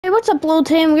Hey, what's up, little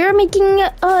Tim? We are making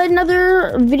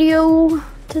another video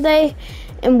today,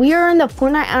 and we are in the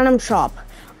Fortnite item shop.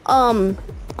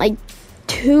 Like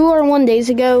 1 days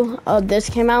ago,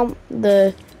 this came out,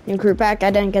 the new crew pack.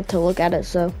 I didn't get to look at it,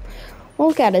 so we'll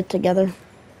look at it together.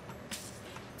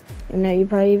 You know, you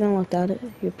probably even looked at it.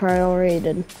 You probably already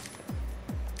did.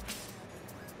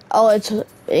 Oh,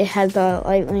 it has the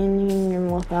light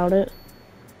landing without it.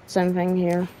 Same thing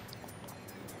here.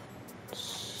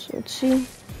 So, let's see.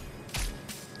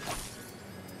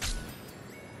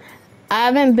 I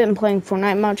haven't been playing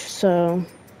Fortnite much, so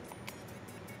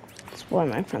that's why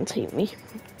my friends hate me.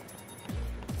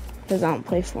 Because I don't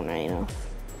play Fortnite enough.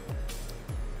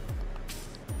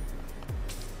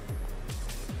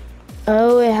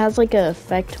 Oh, it has like an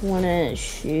effect when it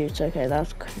shoots. Okay,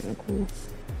 that's kind of cool.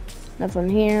 Nothing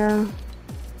here.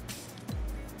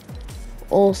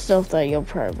 Old stuff that you'll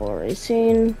probably already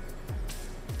seen.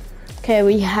 Okay,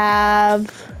 we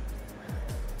have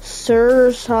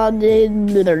Sir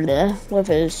Solid with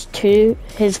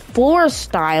his 4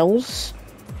 styles,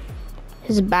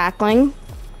 his backling.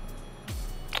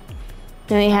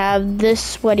 Then we have this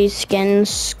sweaty skin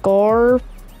scar,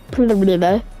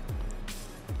 no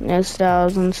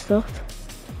styles and stuff.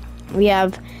 We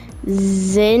have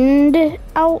Zind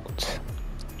out.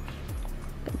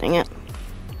 Dang it.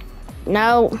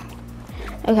 No.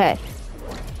 Okay.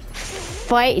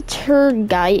 Fighter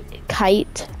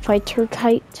kite.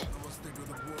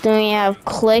 Then we have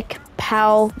click,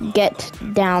 pow, get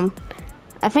down.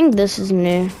 I think this is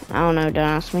new. I don't know, don't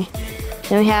ask me.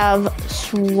 Then we have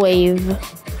swave.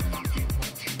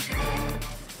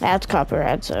 That's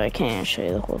copyright, so I can't show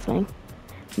you the whole thing.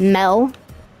 Mel,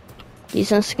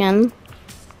 decent skin.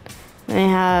 Then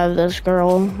we have this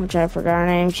girl, which I forgot her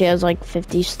name. She has like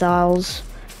 50 styles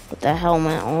with the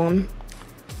helmet on.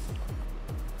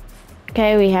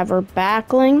 Okay, we have her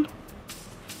backling.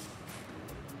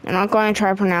 I'm not going to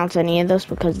try to pronounce any of this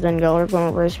because then y'all are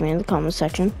going to roast me in the comment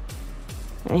section.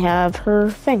 We have her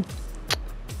thing.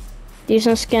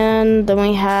 Decent skin. Then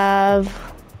we have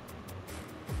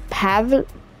Panther,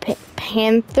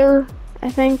 I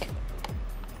think,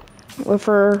 with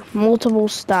her multiple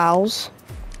styles.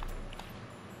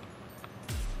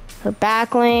 Her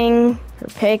backling, her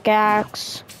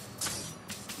pickaxe,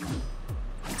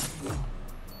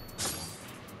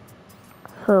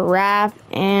 her wrap,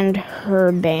 and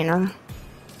her banner.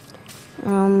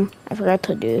 I forgot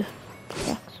to do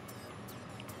pickaxe.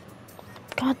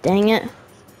 God dang it.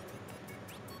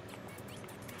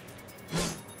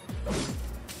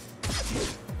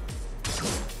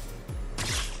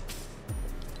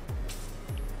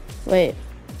 Wait.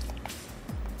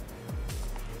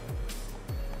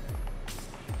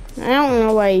 I don't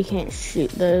know why you can't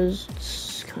shoot those.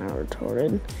 It's kind of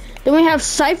retarded. Then we have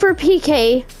Cypher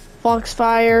PK,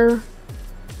 Foxfire,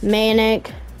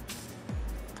 Manic,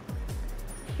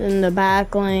 then the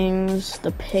backlings,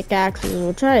 the pickaxes,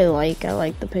 which I like. I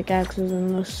like the pickaxes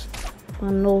in this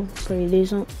bundle. Pretty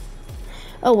decent.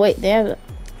 Oh wait, they have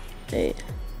it.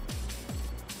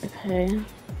 Okay.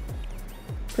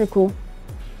 Pretty cool.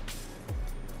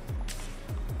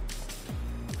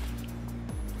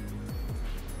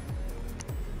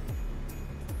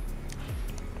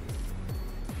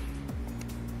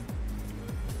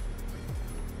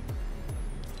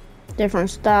 Different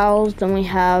styles. Then we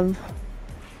have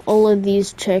all of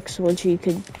these chicks, which you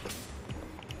could.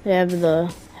 They have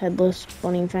the headless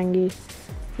bunny thingy,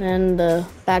 then the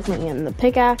backling and the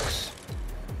pickaxe.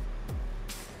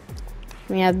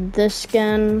 We have this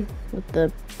skin with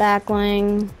the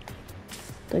backling,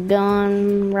 the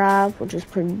gun wrap, which is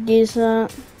pretty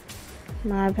decent, in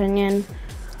my opinion.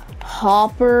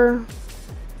 Hopper,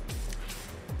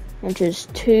 which is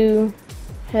 2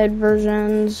 head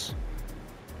versions.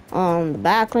 The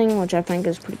backling, which I think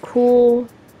is pretty cool.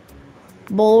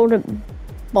 Bold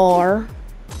bar,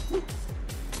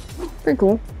 pretty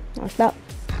cool. Like that.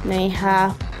 They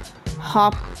have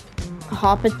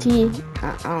hoppity.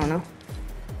 I don't know.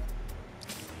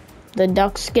 The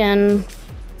duck skin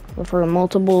with her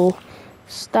multiple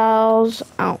styles.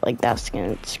 I don't like that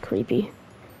skin. It's creepy.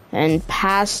 And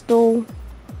pastel.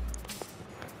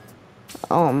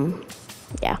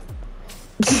 Yeah.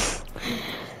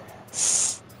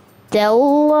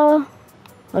 Stella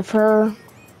with her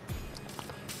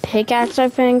pickaxe, I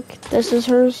think. This is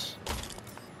hers.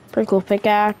 Pretty cool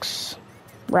pickaxe.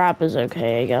 Wrap is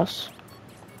okay, I guess.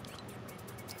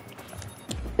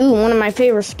 Ooh, one of my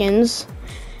favorite skins.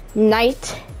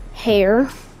 Night Hair.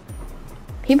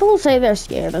 People say they're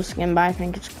scared of skin, but I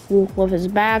think it's cool with his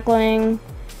backling.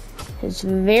 His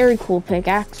very cool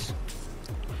pickaxe.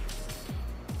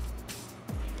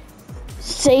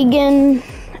 Sagan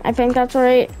I think that's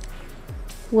right.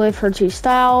 With her 2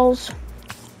 styles.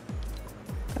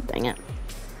 Oh, dang it.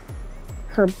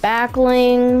 Her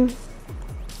backling.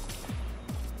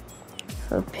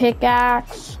 Her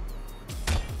pickaxe.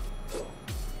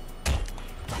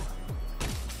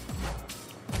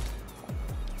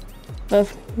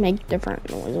 Both make different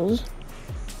noises.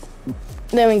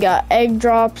 Then we got egg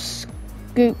drops,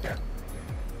 scoop.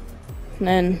 And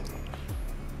then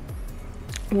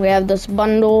we have this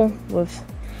bundle with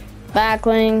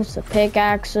backlings, the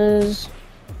pickaxes.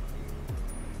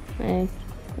 And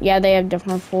yeah, they have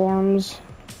different forms.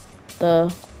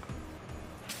 I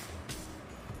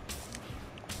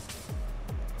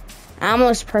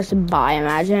almost pressed buy.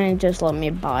 Imagine it just let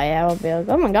me buy it. I would be like,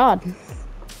 oh my god.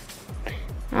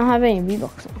 I don't have any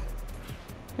V-Bucks now.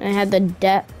 And I had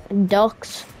the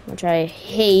ducks, which I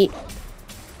hate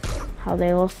how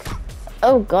they look.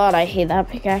 Oh god, I hate that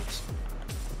pickaxe.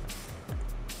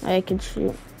 I can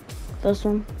shoot this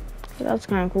one. That's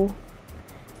kind of cool.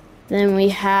 Then we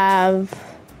have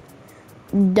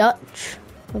Dutch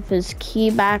with his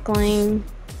key backling,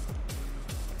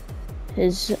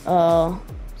 his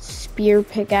spear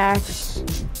pickaxe,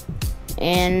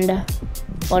 and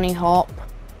Bunny Hop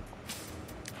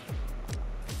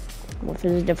with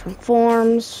his different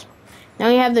forms. Now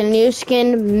we have the new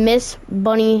skin, Miss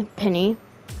Bunny Penny.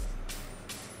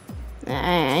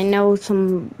 I know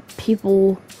some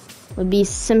people would be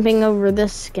simping over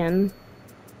this skin.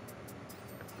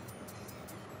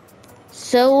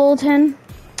 So, Littleton,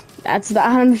 that's the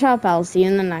item shop. I'll see you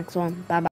in the next one. Bye-bye.